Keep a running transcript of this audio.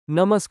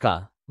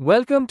Namaskar.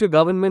 Welcome to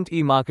Government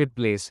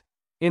e-Marketplace.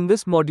 In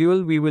this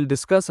module we will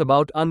discuss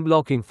about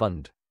unblocking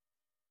fund.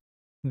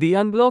 The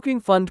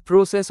unblocking fund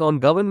process on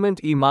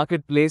Government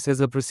e-Marketplace is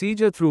a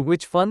procedure through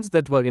which funds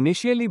that were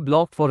initially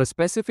blocked for a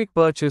specific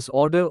purchase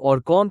order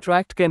or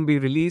contract can be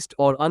released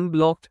or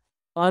unblocked.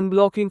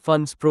 Unblocking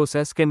funds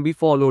process can be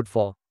followed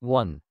for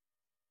 1.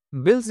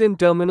 Bills in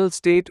terminal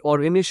state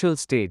or initial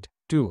state.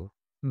 2.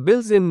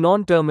 Bills in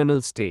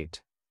non-terminal state.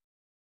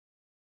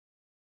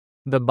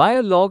 The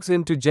buyer logs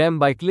into GeM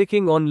by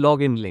clicking on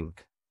Login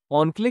link.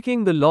 On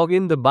clicking the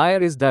login, the buyer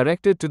is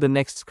directed to the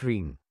next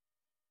screen.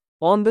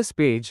 On this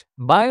page,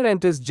 buyer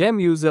enters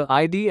GeM user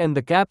ID and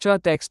the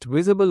CAPTCHA text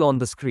visible on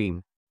the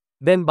screen.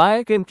 Then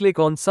buyer can click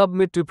on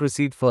Submit to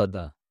proceed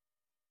further.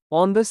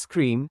 On the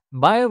screen,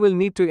 buyer will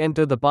need to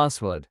enter the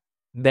password.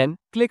 Then,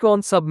 click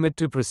on Submit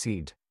to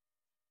proceed.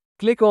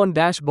 Click on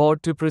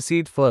Dashboard to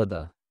proceed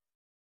further.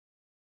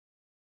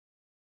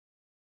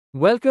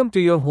 Welcome to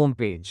your home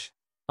page.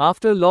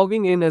 After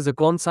logging in as a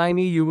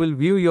consignee, you will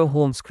view your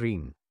home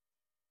screen.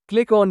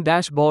 Click on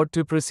Dashboard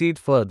to proceed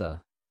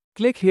further.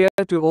 Click here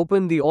to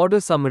open the order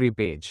summary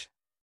page.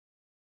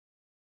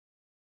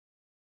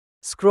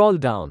 Scroll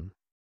down.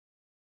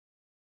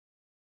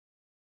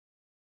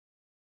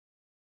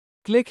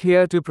 Click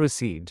here to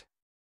proceed.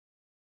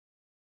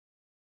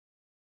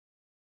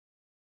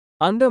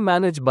 Under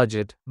Manage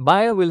Budget,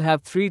 buyer will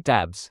have 3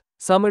 tabs: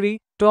 Summary,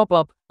 Top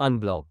Up,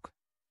 Unblock.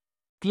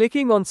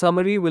 Clicking on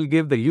Summary will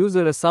give the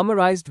user a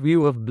summarized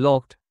view of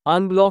blocked,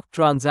 unblocked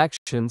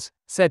transactions,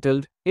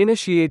 settled,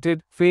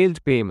 initiated,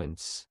 failed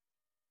payments.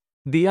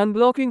 The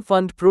unblocking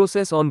fund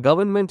process on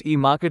Government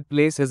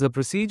e-Marketplace is a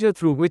procedure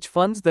through which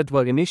funds that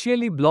were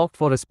initially blocked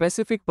for a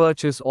specific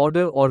purchase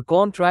order or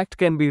contract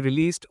can be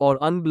released or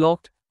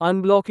unblocked.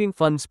 Unblocking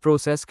funds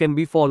process can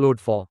be followed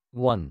for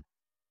 1.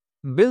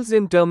 Bills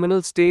in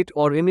terminal state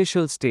or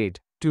initial state.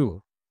 2.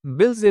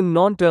 Bills in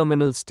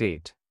non-terminal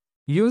state.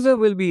 User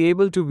will be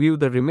able to view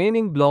the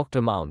remaining blocked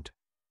amount.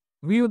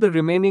 View the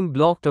remaining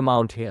blocked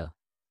amount here.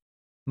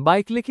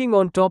 By clicking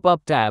on Top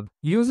Up tab,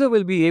 user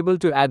will be able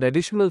to add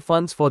additional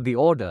funds for the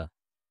order.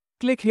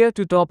 Click here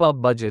to top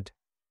up budget.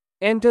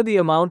 Enter the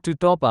amount to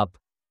top up.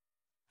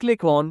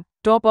 Click on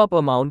Top Up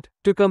Amount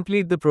to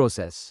complete the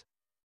process.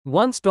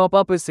 Once top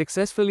up is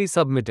successfully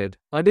submitted,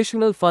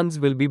 additional funds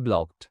will be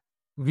blocked.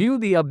 View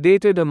the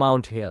updated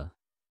amount here.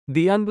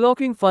 The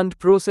unblocking fund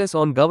process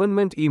on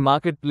Government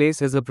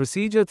e-Marketplace is a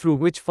procedure through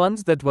which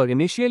funds that were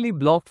initially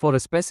blocked for a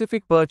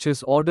specific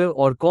purchase order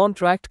or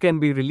contract can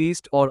be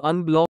released or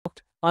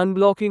unblocked.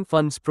 Unblocking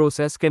funds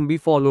process can be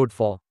followed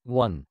for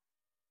 1.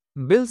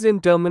 Bills in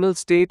terminal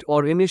state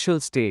or initial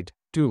state.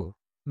 2.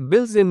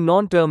 Bills in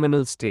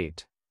non-terminal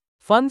state.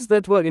 Funds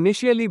that were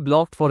initially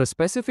blocked for a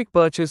specific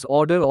purchase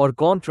order or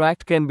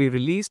contract can be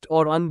released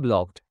or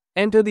unblocked.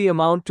 Enter the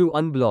amount to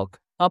unblock.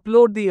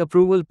 Upload the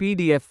approval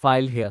PDF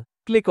file here.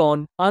 Click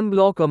on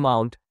Unblock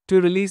Amount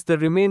to release the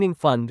remaining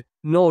fund.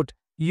 Note,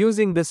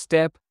 using this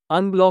step,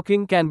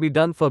 unblocking can be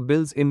done for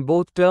bills in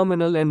both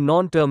terminal and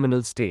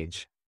non-terminal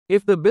stage.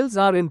 If the bills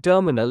are in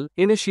terminal,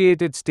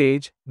 initiated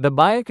stage, the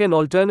buyer can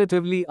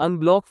alternatively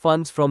unblock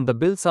funds from the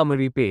bill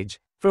summary page.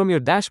 From your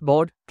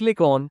dashboard,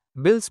 click on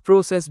Bills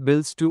Process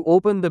Bills to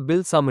open the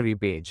bill summary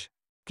page.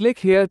 Click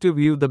here to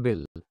view the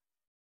bill.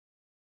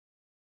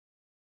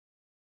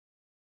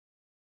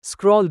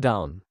 Scroll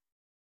down.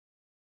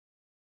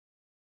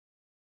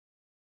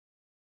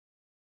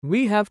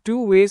 We have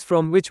 2 ways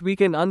from which we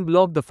can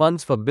unblock the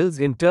funds for bills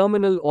in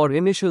terminal or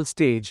initial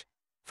stage.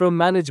 From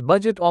Manage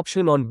Budget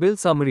option on bill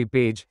summary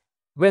page,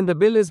 when the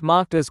bill is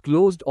marked as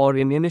closed or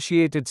in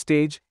initiated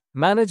stage,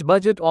 Manage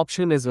Budget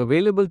option is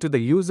available to the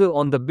user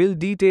on the bill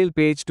detail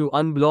page to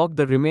unblock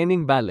the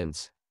remaining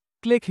balance.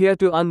 Click here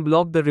to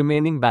unblock the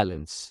remaining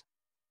balance.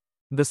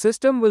 The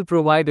system will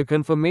provide a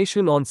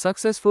confirmation on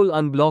successful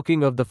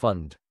unblocking of the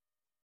fund.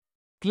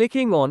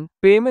 Clicking on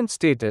Payment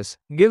Status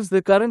gives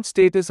the current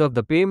status of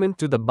the payment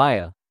to the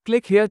buyer.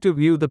 Click here to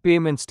view the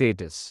payment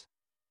status.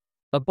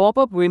 A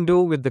pop-up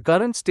window with the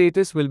current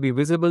status will be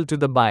visible to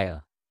the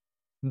buyer.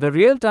 The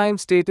real-time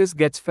status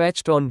gets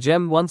fetched on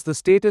GeM once the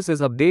status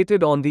is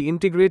updated on the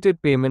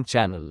integrated payment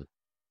channel.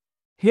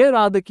 Here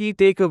are the key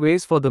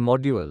takeaways for the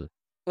module.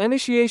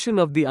 Initiation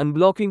of the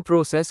unblocking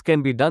process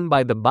can be done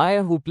by the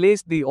buyer who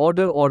placed the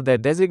order or their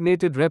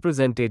designated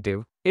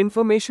representative.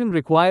 Information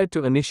required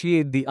to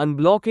initiate the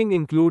unblocking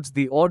includes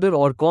the order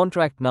or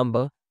contract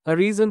number, a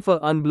reason for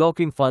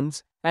unblocking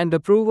funds, and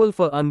approval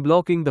for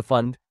unblocking the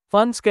fund.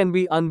 Funds can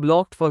be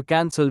unblocked for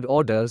cancelled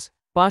orders,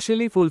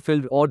 partially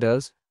fulfilled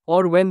orders,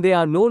 or when they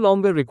are no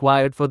longer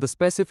required for the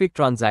specific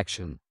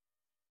transaction.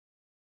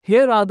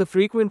 Here are the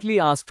frequently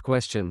asked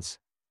questions.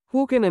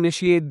 Who can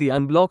initiate the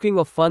unblocking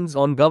of funds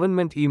on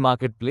Government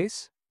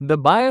e-Marketplace? The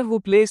buyer who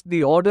placed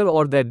the order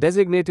or their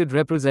designated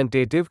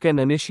representative can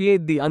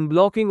initiate the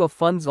unblocking of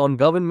funds on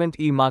Government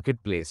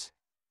e-Marketplace.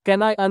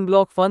 Can I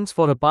unblock funds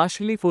for a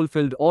partially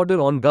fulfilled order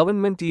on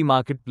Government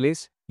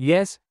e-Marketplace?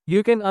 Yes,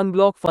 you can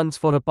unblock funds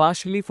for a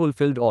partially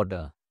fulfilled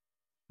order.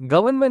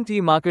 Government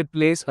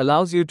e-marketplace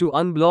allows you to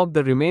unblock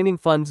the remaining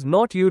funds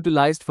not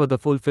utilized for the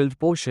fulfilled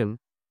portion.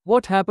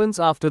 What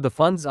happens after the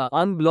funds are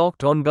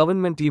unblocked on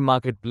government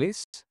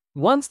e-marketplace?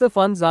 Once the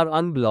funds are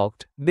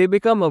unblocked, they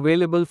become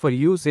available for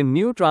use in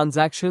new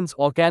transactions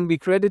or can be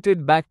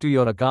credited back to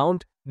your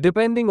account,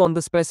 depending on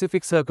the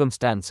specific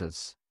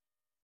circumstances.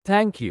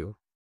 Thank you.